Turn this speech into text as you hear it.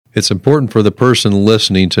It's important for the person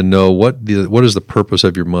listening to know what is the purpose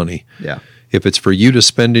of your money. Yeah. If it's for you to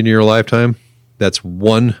spend in your lifetime, that's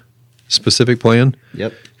one specific plan.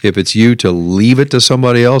 Yep. If it's you to leave it to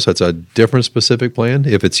somebody else, that's a different specific plan.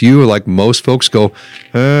 If it's you, like most folks go,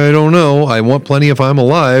 I don't know, I want plenty if I'm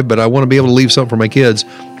alive, but I want to be able to leave something for my kids,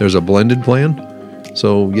 there's a blended plan.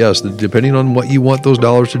 So yes, depending on what you want those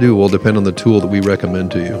dollars to do will depend on the tool that we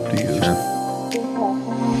recommend to you to use. Sure.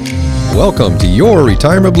 Welcome to Your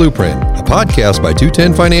Retirement Blueprint, a podcast by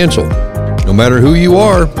 210 Financial. No matter who you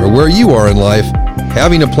are or where you are in life,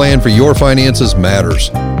 having a plan for your finances matters.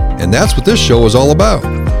 And that's what this show is all about.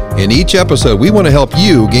 In each episode, we want to help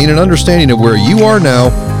you gain an understanding of where you are now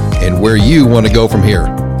and where you want to go from here.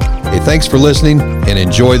 Hey, thanks for listening and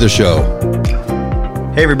enjoy the show.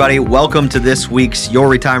 Hey everybody, welcome to this week's Your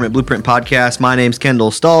Retirement Blueprint podcast. My name's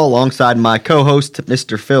Kendall Stahl, alongside my co-host,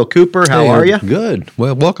 Mr. Phil Cooper. How are you? Good.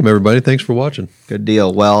 Well, welcome everybody. Thanks for watching. Good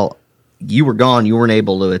deal. Well, you were gone. You weren't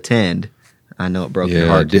able to attend. I know it broke your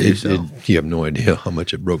heart to do so. You have no idea how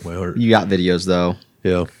much it broke my heart. You got videos though.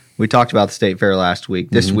 Yeah. We talked about the state fair last week.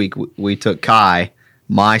 This week we took Kai,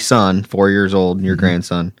 my son, 4 years old, and your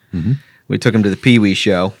grandson. We took him to the Pee Wee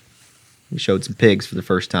show. We showed some pigs for the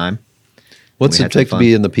first time. What's it take to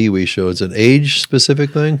be in the Pee Wee show? Is it an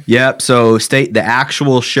age-specific thing? Yep. So the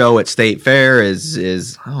actual show at State Fair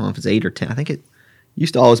is I don't know if it's 8 or 10. I think it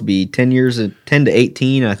used to always be 10 to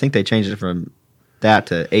 18. I think they changed it from that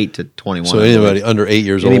to 8 to 21. So anybody under 8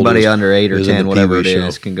 years old, anybody under 8 or 10, whatever it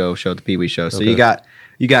is, can go show at the Pee Wee show. So you got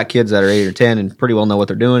kids that are 8 or 10 and pretty well know what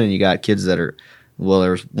they're doing, and you got kids that are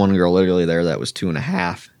there's one girl literally there that was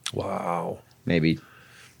 2.5. Wow. Maybe.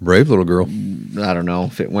 Brave little girl. I don't know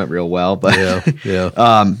if it went real well, but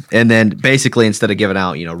yeah. And then basically instead of giving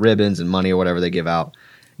out, ribbons and money or whatever, they give out,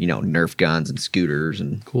 Nerf guns and scooters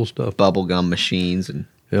and cool stuff, bubble gum machines, and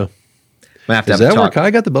yeah. Is that where Kai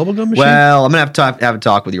got the bubble gum machine? Well, I'm gonna have to have a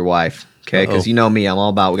talk with your wife, okay? Because you know me, I'm all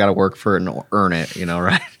about we got to work for it and earn it,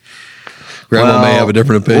 right? Grandma may have a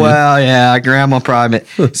different opinion. Well, yeah, Grandma probably.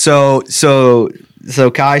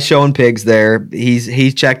 So Kai's showing pigs there.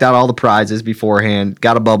 He's checked out all the prizes beforehand.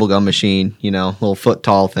 Got a bubblegum machine, little foot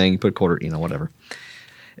tall thing. You put a quarter, whatever.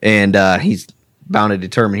 And he's bound to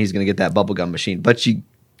determine he's going to get that bubblegum machine. But you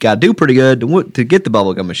got to do pretty good to get the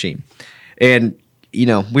bubblegum machine. And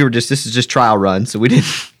this is just trial run, so we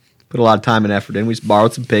didn't put a lot of time and effort in. We just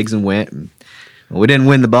borrowed some pigs and went. And we didn't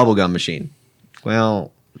win the bubblegum machine.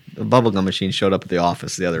 Well, the bubblegum machine showed up at the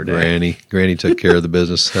office the other day. Granny took care of the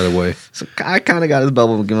business, had a way. So I kind of got his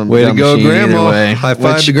bubblegum machine. Way to go, Grandma. Way, High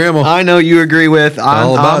five to Grandma. I know you agree with.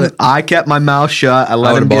 All about it. I kept my mouth shut. I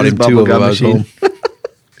let him get his bubblegum machine. I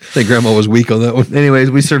think Grandma was weak on that one.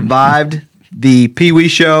 Anyways, we survived the Pee Wee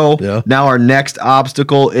show. Yeah. Now our next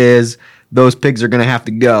obstacle is those pigs are going to have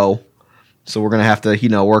to go. So we're going to have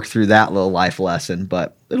to, work through that little life lesson.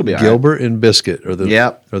 But it'll be all right. Gilbert and Biscuit are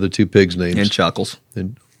the two pigs' names. And Chuckles.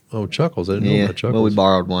 Chuckles. I didn't know about Chuckles. Well, we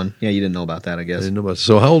borrowed one. Yeah, you didn't know about that, I guess. I didn't know about that.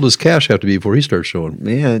 So how old does Cash have to be before he starts showing?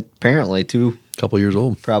 Yeah, apparently a couple years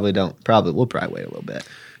old. We'll probably wait a little bit.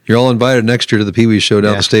 You're all invited next year to the Pee Wee show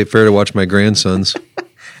down at the State Fair to watch my grandsons.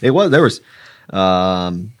 There was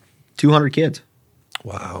 200 kids.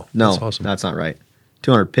 Wow. No, that's awesome. That's not right.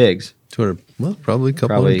 200 pigs. 200, well, probably a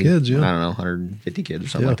couple hundred kids, yeah. I don't know, 150 kids or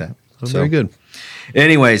something like that. Very good.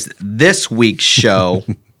 Anyways, this week's show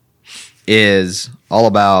is all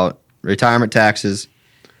about retirement taxes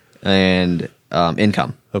and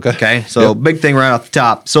income. Okay. So big thing right off the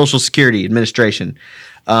top, Social Security Administration.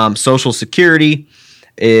 Social Security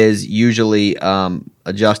is usually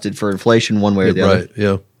adjusted for inflation one way or the other. Right,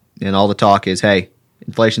 yeah. And all the talk is, hey,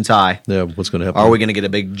 inflation's high. Yeah, what's going to happen? Are we going to get a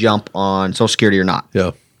big jump on Social Security or not?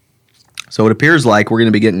 Yeah. So it appears like we're going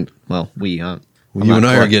to be getting, you and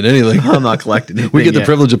I aren't getting anything. I'm not collecting anything. We get the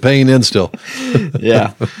privilege of paying in still.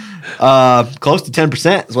 Yeah. Close to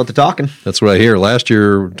 10% is what they're talking. That's what I hear. Last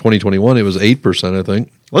year, 2021, it was 8%, I think.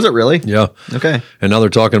 Was it really? Yeah. Okay. And now they're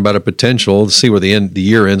talking about a potential, let's see where the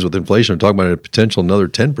year ends with inflation. They're talking about a potential another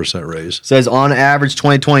 10% raise. Says on average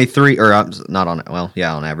 2023, or not on, on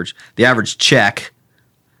average. The average check,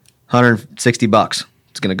 $160.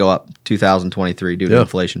 It's going to go up 2023 due to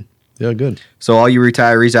inflation. Yeah, good. So all you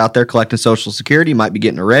retirees out there collecting Social Security might be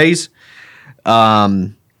getting a raise. But,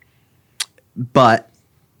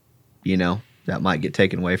 that might get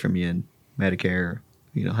taken away from you in Medicare,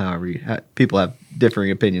 however people have differing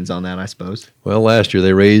opinions on that, I suppose. Well, last year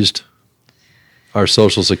they raised our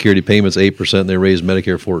Social Security payments 8%, and they raised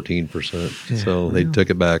Medicare 14%. Yeah, so they took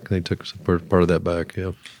it back. They took part of that back,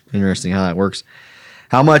 yeah. Interesting how that works.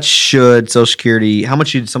 How much should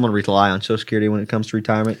someone rely on Social Security when it comes to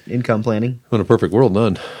retirement income planning? In a perfect world,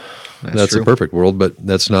 none. That's true. a perfect world, but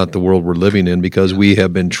that's not the world we're living in because we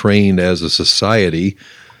have been trained as a society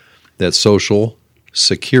that social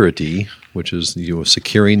security, which is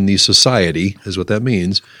securing the society, is what that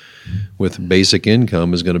means. With basic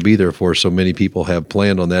income is going to be there for. So many people have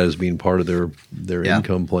planned on that as being part of their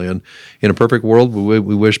income plan. In a perfect world, we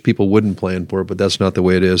wish people wouldn't plan for it, but that's not the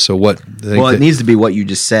way it is. So what? It needs to be what you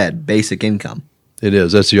just said, basic income. It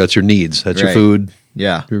is. That's your needs. That's your food.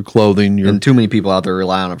 Yeah. Your clothing. And too many people out there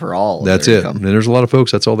rely on it for all. That's of their it. income. And there's a lot of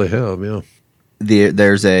folks. That's all they have. Yeah.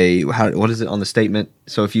 There's what is it on the statement?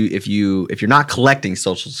 So if you're not collecting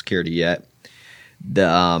Social Security yet,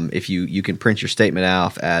 if you can print your statement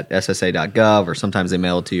out at SSA.gov, or sometimes they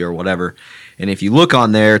mail it to you or whatever. And if you look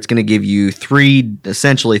on there, it's going to give you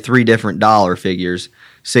essentially three different dollar figures.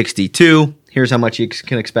 62, here's how much you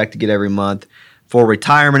can expect to get every month. For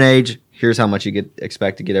retirement age, here's how much you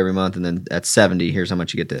expect to get every month. And then at 70, here's how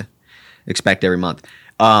much you get to expect every month.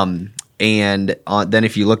 And then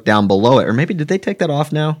if you look down below it, or maybe did they take that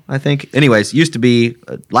off now? I think. Anyways, used to be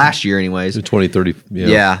last year anyways. The 2030.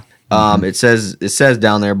 Yeah. It says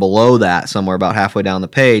down there below that, somewhere about halfway down the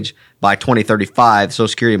page, by 2035, the Social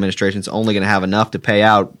Security Administration is only going to have enough to pay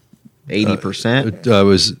out 80%. It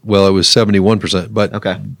was 71%. But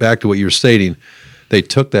Okay. back to what you were stating, they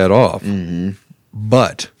took that off,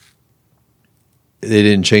 but they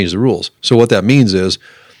didn't change the rules. So what that means is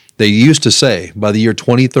they used to say by the year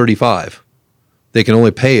 2035, they can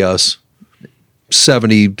only pay us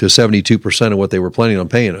 70 to 72% of what they were planning on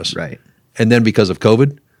paying us. Right. And then because of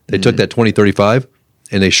COVID, they took that 2035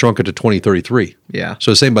 and they shrunk it to 2033. Yeah.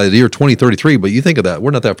 So saying by the year 2033, but you think of that,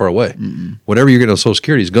 we're not that far away. Whatever you're getting on Social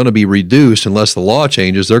Security is going to be reduced unless the law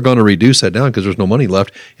changes. They're going to reduce that down because there's no money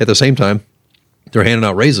left. At the same time, they're handing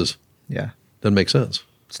out raises. Yeah. Doesn't make sense.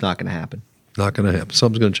 It's not going to happen. Not going to happen.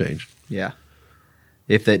 Something's going to change. Yeah.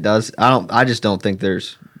 If it does, I just don't think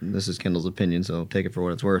this is Kendall's opinion, so take it for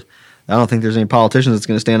what it's worth. I don't think there's any politicians that's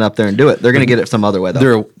going to stand up there and do it. They're going to get it some other way,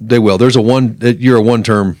 though. They will. You're a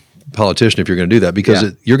one-term politician if you're going to do that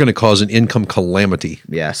because you're going to cause an income calamity.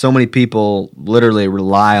 Yeah, so many people literally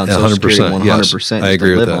rely on Social Security 100% I agree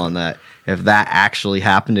to with live that. on that. If that actually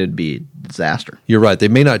happened, it would be a disaster. You're right. They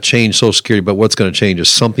may not change Social Security, but what's going to change is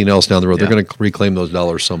something else down the road. Yeah. They're going to reclaim those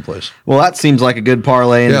dollars someplace. Well, that seems like a good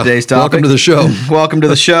parlay in today's topic. Welcome to the show. Welcome to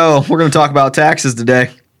the show. We're going to talk about taxes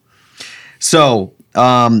today. So,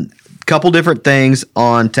 couple different things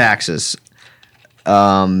on taxes.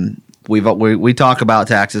 We talk about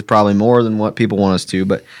taxes probably more than what people want us to,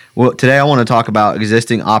 but today I want to talk about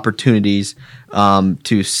existing opportunities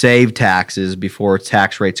to save taxes before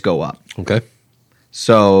tax rates go up. Okay.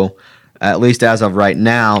 So, at least as of right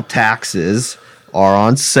now, taxes are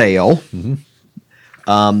on sale.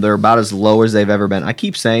 They're about as low as they've ever been. I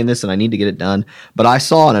keep saying this, and I need to get it done, but I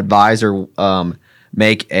saw an advisor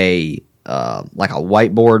make a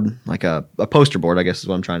whiteboard, like a poster board, I guess is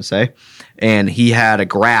what I'm trying to say. And he had a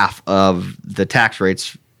graph of the tax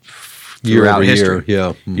rates throughout history,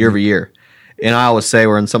 year over year. And I always say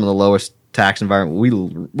we're in some of the lowest tax environment.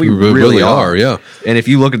 We really are, yeah. And if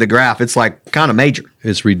you look at the graph, it's like kind of major.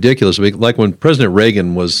 It's ridiculous. Like when President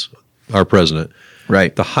Reagan was our president,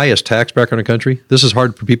 Right. the highest tax bracket in the country, this is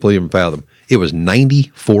hard for people to even fathom. It was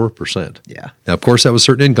 94%. Yeah. Now, of course, that was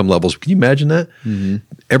certain income levels. Can you imagine that?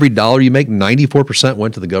 Every dollar you make, 94%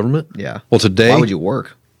 went to the government? Yeah. Well, today... Why would you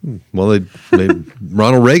work? Well,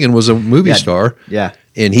 Ronald Reagan was a movie star. Yeah.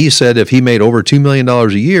 And he said if he made over $2 million a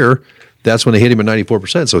year, that's when they hit him at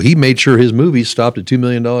 94%. So he made sure his movies stopped at $2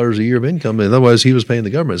 million a year of income. And otherwise, he was paying the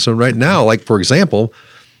government. So right now, like, for example,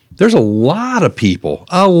 there's a lot of people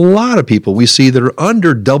we see that are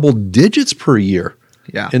under double digits per year.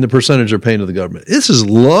 Yeah. In the percentage they're paying to the government. This is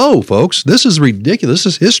low, folks. This is ridiculous.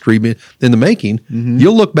 This is history in the making.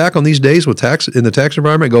 You'll look back on these days with tax in the tax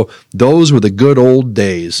environment and go, those were the good old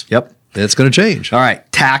days. Yep. And it's going to change. All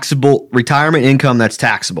right. Taxable retirement income that's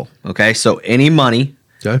taxable. Okay. So any money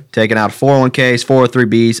taken out of 401ks,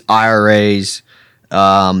 403bs, IRAs,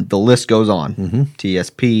 the list goes on.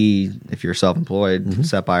 TSP, if you're self-employed,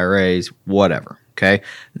 SEP IRAs, whatever. Okay.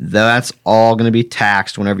 That's all going to be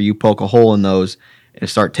taxed whenever you poke a hole in those and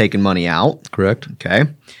start taking money out. Correct. Okay.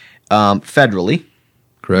 Federally.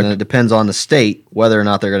 Correct. And it depends on the state whether or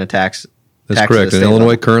not they're going to tax. That's correct. And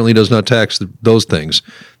Illinois currently does not tax those things.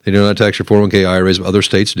 They do not tax your 401k IRAs, but other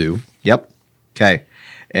states do. Yep. Okay.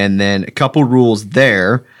 And then a couple rules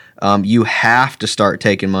there. You have to start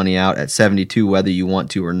taking money out at 72 whether you want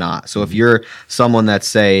to or not. So if you're someone that,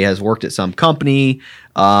 say, has worked at some company,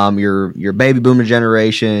 your baby boomer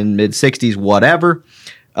generation, mid-60s, whatever,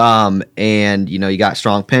 and you got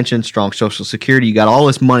strong pension, strong Social Security, you got all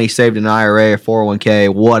this money saved in an IRA or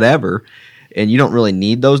 401k, whatever, and you don't really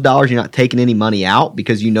need those dollars, you're not taking any money out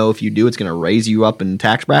because if you do, it's going to raise you up in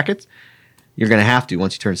tax brackets. You're going to have to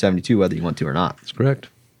once you turn 72, whether you want to or not. That's correct.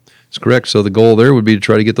 That's correct. So the goal there would be to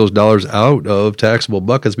try to get those dollars out of taxable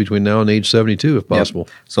buckets between now and age 72, if possible.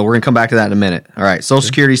 Yep. So we're going to come back to that in a minute. All right. Social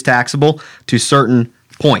Security is taxable to a certain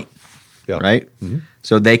point, right? Mm-hmm.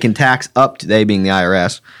 So they can tax up to, they being the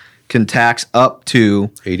IRS, can tax up to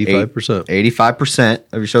 85%. 85%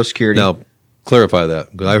 of your Social Security. Now, clarify that.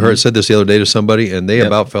 I heard said this the other day to somebody, and they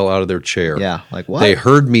about fell out of their chair. Yeah, like what? They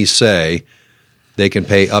heard me say they can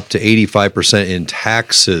pay up to 85% in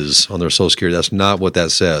taxes on their Social Security. That's not what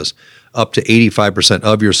that says. Up to 85%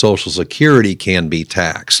 of your Social Security can be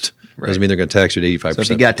taxed. Right. Doesn't mean they're going to tax you at 85%. So if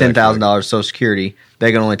you got $10,000 Social Security,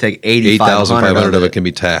 they can only take $8,500 of it can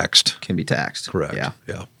be taxed. Can be taxed. Correct.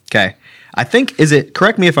 Yeah. Okay. I think,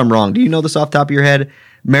 correct me if I'm wrong, do you know this off the top of your head?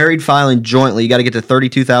 Married filing jointly, you got to get to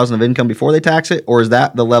 $32,000 of income before they tax it, or is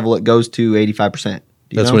that the level it goes to 85%?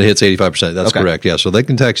 That's when it hits 85%. That's correct. Yeah. So they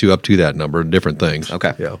can tax you up to that number, different things.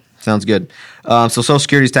 Okay. Yeah. Sounds good. So Social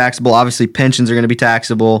Security is taxable. Obviously, pensions are going to be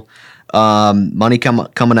taxable. Money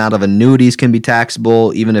coming out of annuities can be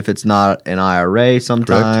taxable, even if it's not an IRA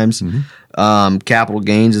sometimes. Capital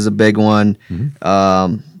gains is a big one.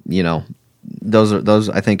 Those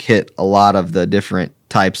I think hit a lot of the different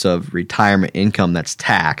types of retirement income that's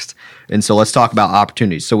taxed. And so let's talk about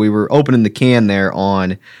opportunities. So we were opening the can there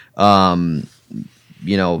on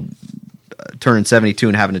turning 72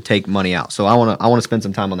 and having to take money out. So I want to spend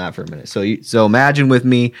some time on that for a minute. So imagine with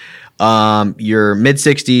me, you're mid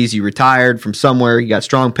 60s, you retired from somewhere, you got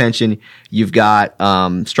strong pension, you've got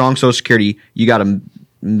strong Social Security, you got $1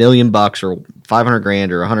 million or $500,000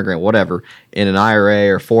 or $100,000, whatever, in an IRA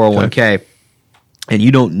or 401k, and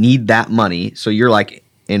you don't need that money. So you're like,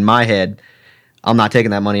 in my head, I'm not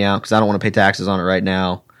taking that money out because I don't want to pay taxes on it right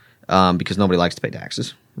now, because nobody likes to pay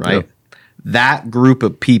taxes, right? Yep. That group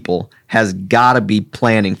of people has got to be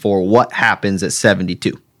planning for what happens at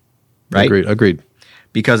 72, right? Agreed.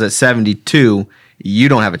 Because at 72, you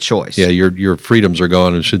don't have a choice. Yeah, your freedoms are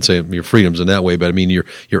gone. I should say your freedoms in that way, but I mean your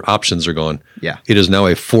options are gone. Yeah. It is now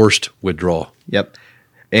a forced withdrawal. Yep.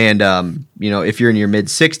 And if you're in your mid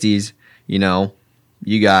 60s,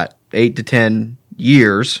 you got 8 to 10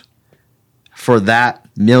 years for that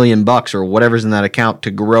 $1 million or whatever's in that account to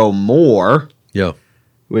grow more. Yeah.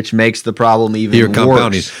 Which makes the problem even You're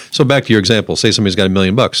compounding. worse. So back to your example, say somebody's got $1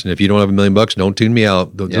 million, and if you don't have $1 million, don't tune me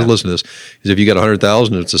out. Just listen to this. Because if you got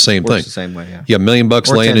 100,000, it's the same thing. It's the same way. Yeah. You got $1 million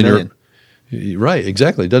laying in your right.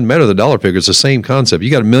 Exactly. It doesn't matter the dollar figure. It's the same concept. You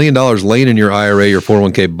got $1 million laying in your IRA, your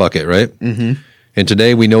 401k bucket, right? Mm-hmm. And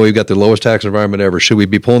today we know we've got the lowest tax environment ever. Should we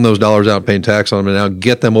be pulling those dollars out and paying tax on them and now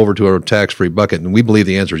get them over to our tax-free bucket? And we believe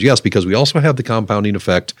the answer is yes, because we also have the compounding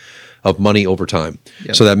effect of money over time.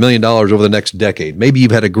 Yep. So that $1 million over the next decade, maybe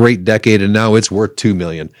you've had a great decade and now it's worth $2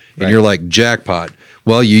 million, and you're like, jackpot.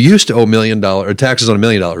 Well, you used to owe $1 million or taxes on $1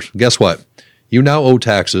 million. Guess what? You now owe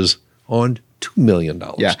taxes on $2 million.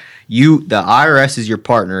 Yeah, the IRS is your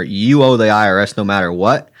partner. You owe the IRS no matter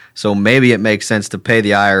what. So maybe it makes sense to pay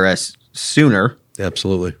the IRS sooner.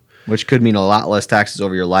 Absolutely. Which could mean a lot less taxes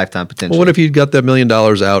over your lifetime potentially. Well, what if you got that $1 million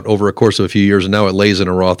out over a course of a few years and now it lays in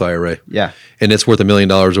a Roth IRA? Yeah. And it's worth $1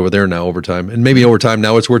 million over there now over time. And maybe over time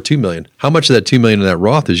now it's worth $2 million. How much of that $2 million in that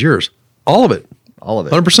Roth is yours? All of it. All of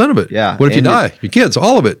it. 100% of it. Yeah. What if you die? Your kids,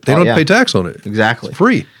 all of it. They don't have to pay tax on it. Exactly. It's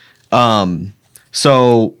free.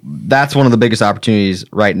 So that's one of the biggest opportunities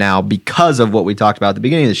right now because of what we talked about at the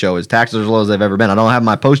beginning of the show is taxes are as low as they've ever been. I don't have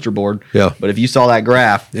my poster board, but if you saw that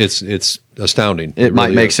graph, it's astounding. It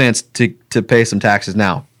might make sense to pay some taxes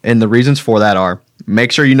now. And the reasons for that are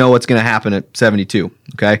make sure you know what's going to happen at 72,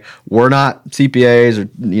 okay? We're not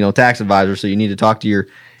CPAs or tax advisors, so you need to talk to your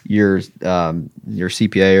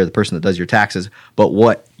CPA or the person that does your taxes. But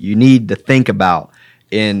what you need to think about,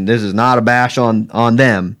 and this is not a bash on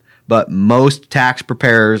them, but most tax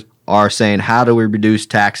preparers are saying, how do we reduce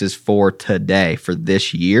taxes for today, for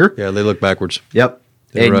this year? Yeah, they look backwards. Yep.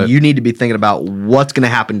 And you need to be thinking about what's going to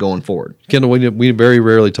happen going forward. Kendall, we very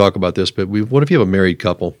rarely talk about this, but what if you have a married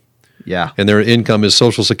couple? Yeah. And their income is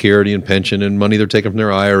Social Security and pension and money they're taking from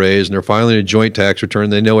their IRAs, and they're filing a joint tax return.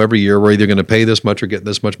 They know every year we're either going to pay this much or get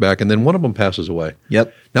this much back, and then one of them passes away.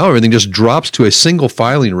 Yep. Now everything just drops to a single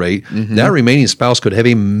filing rate. Mm-hmm. That remaining spouse could have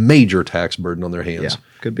a major tax burden on their hands. Yeah,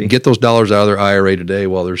 could be. Get those dollars out of their IRA today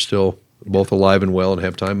while they're still both alive and well and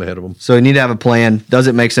have time ahead of them. So you need to have a plan. Does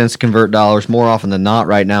it make sense to convert dollars? More often than not,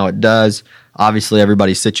 right now it does. Obviously,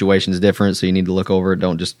 everybody's situation is different, so you need to look over it.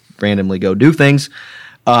 Don't just randomly go do things.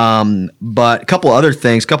 But a couple other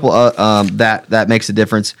things, that makes a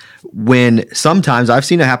difference. When sometimes I've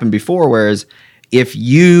seen it happen before, whereas if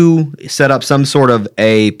you set up some sort of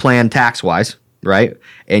a plan tax-wise, right,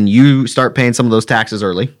 and you start paying some of those taxes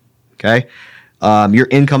early, okay, your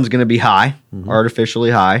income's going to be high,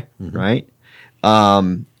 artificially high, right,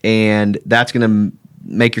 and that's going to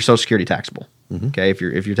make your Social Security taxable, okay, if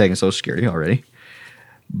you're taking Social Security already.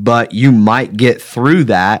 But you might get through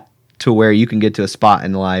that to where you can get to a spot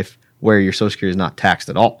in life where your Social Security is not taxed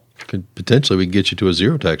at all. Potentially, we can get you to a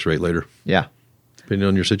zero tax rate later. Yeah. Depending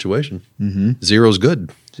on your situation. Zero's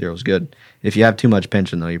good. Zero's good. If you have too much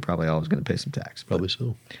pension, though, you're probably always going to pay some tax. Probably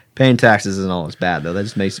so. Paying taxes isn't always bad, though. That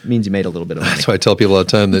just means you made a little bit of money. That's why I tell people all the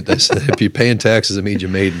time that if you're paying taxes, it means you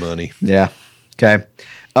made money. Yeah. Okay.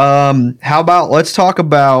 How about let's talk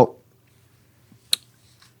about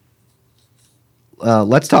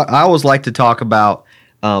I always like to talk about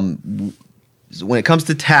when it comes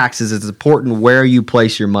to taxes, it's important where you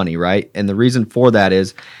place your money, right? And the reason for that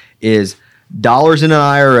is dollars in an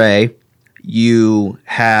IRA you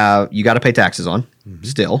got to pay taxes on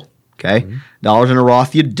still, okay? Dollars in a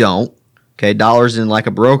Roth you don't. Okay, dollars in like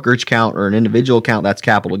a brokerage account or an individual account, that's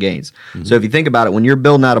capital gains. So if you think about it, when you're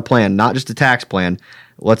building out a plan, not just a tax plan,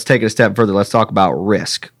 let's take it a step further. Let's talk about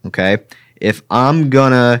risk, okay? If I'm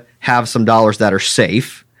going to have some dollars that are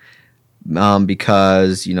safe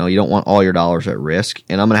because, you don't want all your dollars at risk,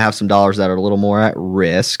 and I'm going to have some dollars that are a little more at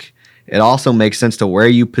risk, it also makes sense to where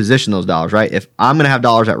you position those dollars, right? If I'm going to have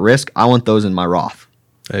dollars at risk, I want those in my Roth.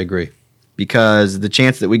 I agree. Because the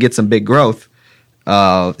chance that we get some big growth,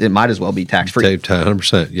 it might as well be tax-free.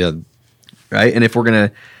 100%, yeah. Right? And if we're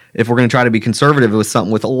gonna try to be conservative with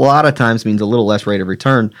something with a lot of times means a little less rate of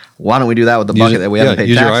return, why don't we do that with the bucket that we haven't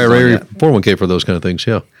paid taxes on yet? Use your IRA or 401k for those kind of things,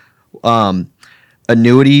 yeah.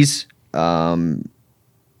 Annuities,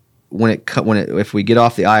 if we get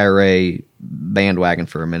off the IRA bandwagon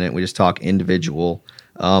for a minute, we just talk individual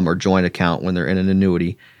or joint account when they're in an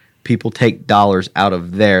annuity. People take dollars out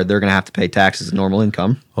of there, they're going to have to pay taxes as normal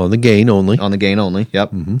income. On the gain only. On the gain only,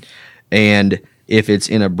 yep. And if it's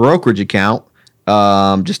in a brokerage account,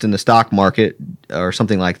 just in the stock market or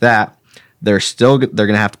something like that, they're going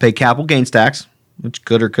to have to pay capital gains tax, which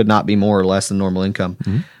could or could not be more or less than normal income.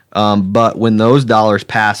 But when those dollars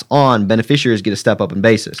pass on, beneficiaries get a step up in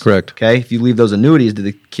basis. Correct. Okay, if you leave those annuities to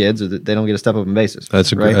the kids, they don't get a step up in basis.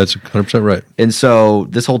 That's right? That's 100% right. And so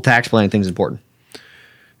this whole tax planning thing is important.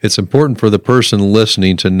 It's important for the person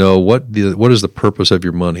listening to know what is the purpose of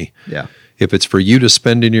your money. Yeah. If it's for you to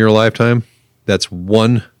spend in your lifetime, that's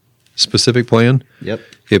one specific plan. Yep.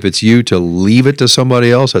 If it's you to leave it to somebody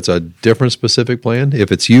else, that's a different specific plan.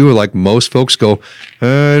 If it's you, like most folks go,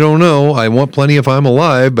 I don't know, I want plenty if I'm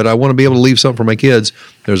alive, but I want to be able to leave something for my kids,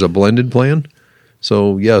 there's a blended plan.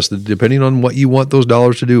 So yes, depending on what you want those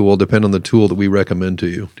dollars to do will depend on the tool that we recommend to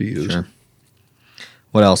you to use. Sure.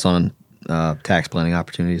 What else on tax planning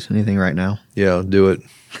opportunities? Anything right now? Yeah, do it.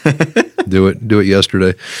 Do it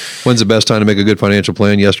yesterday. When's the best time to make a good financial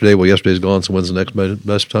plan? Yesterday? Well, yesterday's gone, so when's the next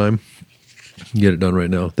best time? Get it done right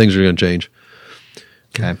now. Things are going to change.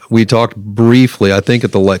 Okay. We talked briefly, I think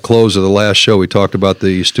at the close of the last show, we talked about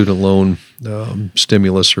the student loan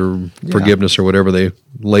stimulus or forgiveness or whatever they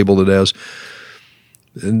labeled it as.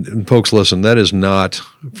 And folks, listen, that is not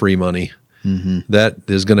free money. That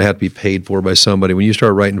is going to have to be paid for by somebody. When you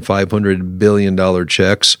start writing $500 billion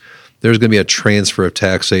checks, there's going to be a transfer of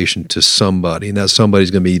taxation to somebody, and that somebody's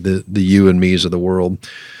going to be the you and me's of the world.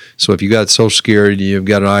 So if you got Social Security, you've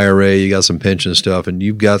got an IRA, you got some pension stuff, and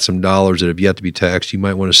you've got some dollars that have yet to be taxed, you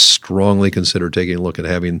might want to strongly consider taking a look at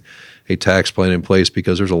having a tax plan in place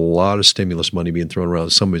because there's a lot of stimulus money being thrown around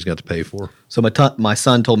that somebody's got to pay for. So my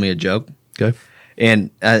son told me a joke. Okay.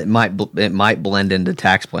 And it might blend into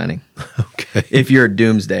tax planning. Okay. If you're a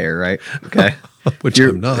doomsdayer, right? Okay. Which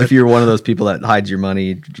I'm not. If you're one of those people that hides your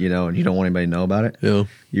money, and you don't want anybody to know about it. Yeah.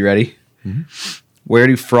 You ready? Where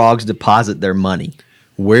do frogs deposit their money?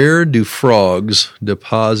 Where do frogs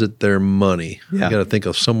deposit their money? Yeah. You got to think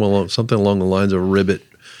of something along the lines of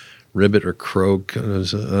ribbit or croak. I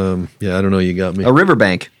don't know. You got me. A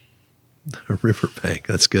riverbank. A riverbank.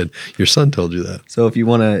 That's good. Your son told you that. So if you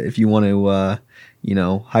want to,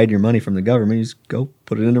 hide your money from the government, you just go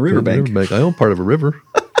put it in a riverbank. I own part of a river.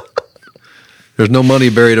 There's no money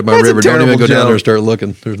buried at my river. Don't even go down there and start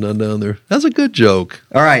looking. There's none down there. That's a good joke.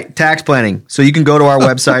 All right, tax planning. So you can go to our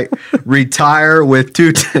website, retire with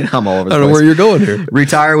 210. I'm all over the place. I don't know where you're going here.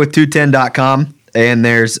 Retirewith210.com, and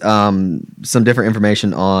there's some different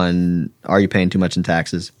information on are you paying too much in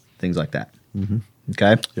taxes, things like that.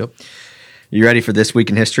 Okay? Yep. You ready for This Week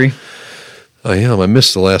in History? I am. I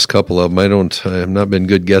missed the last couple of them. I have not been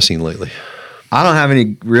good guessing lately. I don't have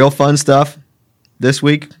any real fun stuff this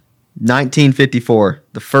week. 1954,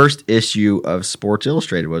 the first issue of Sports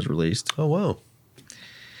Illustrated was released. Oh, wow.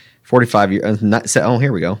 45 years. Oh,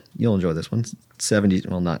 here we go. You'll enjoy this one. 70.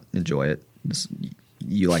 Well, not enjoy it.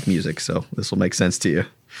 You like music, so this will make sense to you.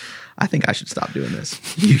 I think I should stop doing this.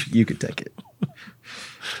 You could take it.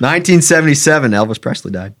 1977, Elvis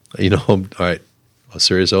Presley died. All right. A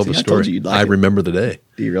serious Elvis story. I remember the day.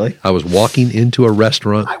 Do you really? I was walking into a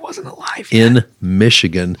restaurant. I wasn't alive yet. In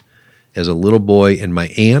Michigan as a little boy, and my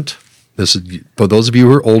aunt, this is for those of you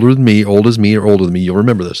who are older than me, old as me or older than me, you'll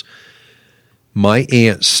remember this. My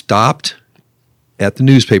aunt stopped at the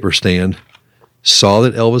newspaper stand, saw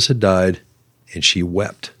that Elvis had died, and she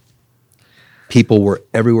wept. People were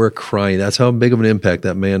everywhere crying. That's how big of an impact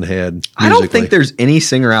that man had musically. I don't think there's any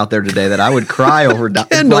singer out there today that I would cry over.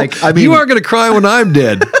 You aren't going to cry when I'm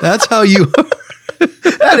dead. That's how you are.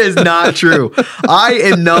 That is not true. I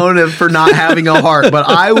am known for not having a heart, but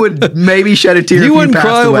I would maybe shed a tear. You wouldn't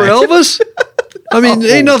cry over Elvis? I mean,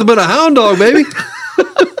 ain't nothing but a hound dog, baby.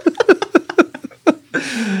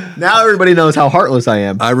 Now everybody knows how heartless I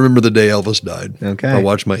am. I remember the day Elvis died. Okay. I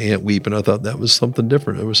watched my aunt weep, and I thought that was something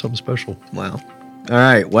different. It was something special. Wow. All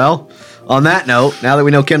right. Well, on that note, now that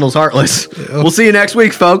we know Kendall's heartless, we'll see you next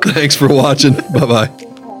week, folks. Thanks for watching. Bye-bye.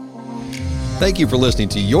 Thank you for listening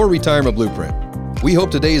to Your Retirement Blueprint. We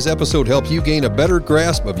hope today's episode helped you gain a better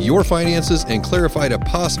grasp of your finances and clarified a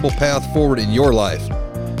possible path forward in your life.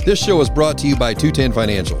 This show is brought to you by 210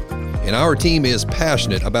 Financial, and our team is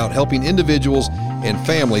passionate about helping individuals and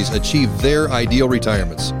families achieve their ideal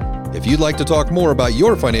retirements. If you'd like to talk more about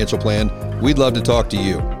your financial plan, we'd love to talk to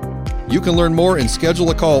you. You can learn more and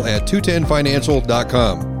schedule a call at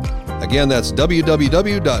 210financial.com. Again, that's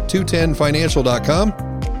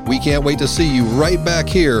www.210financial.com. We can't wait to see you right back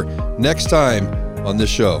here next time on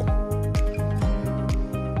this show.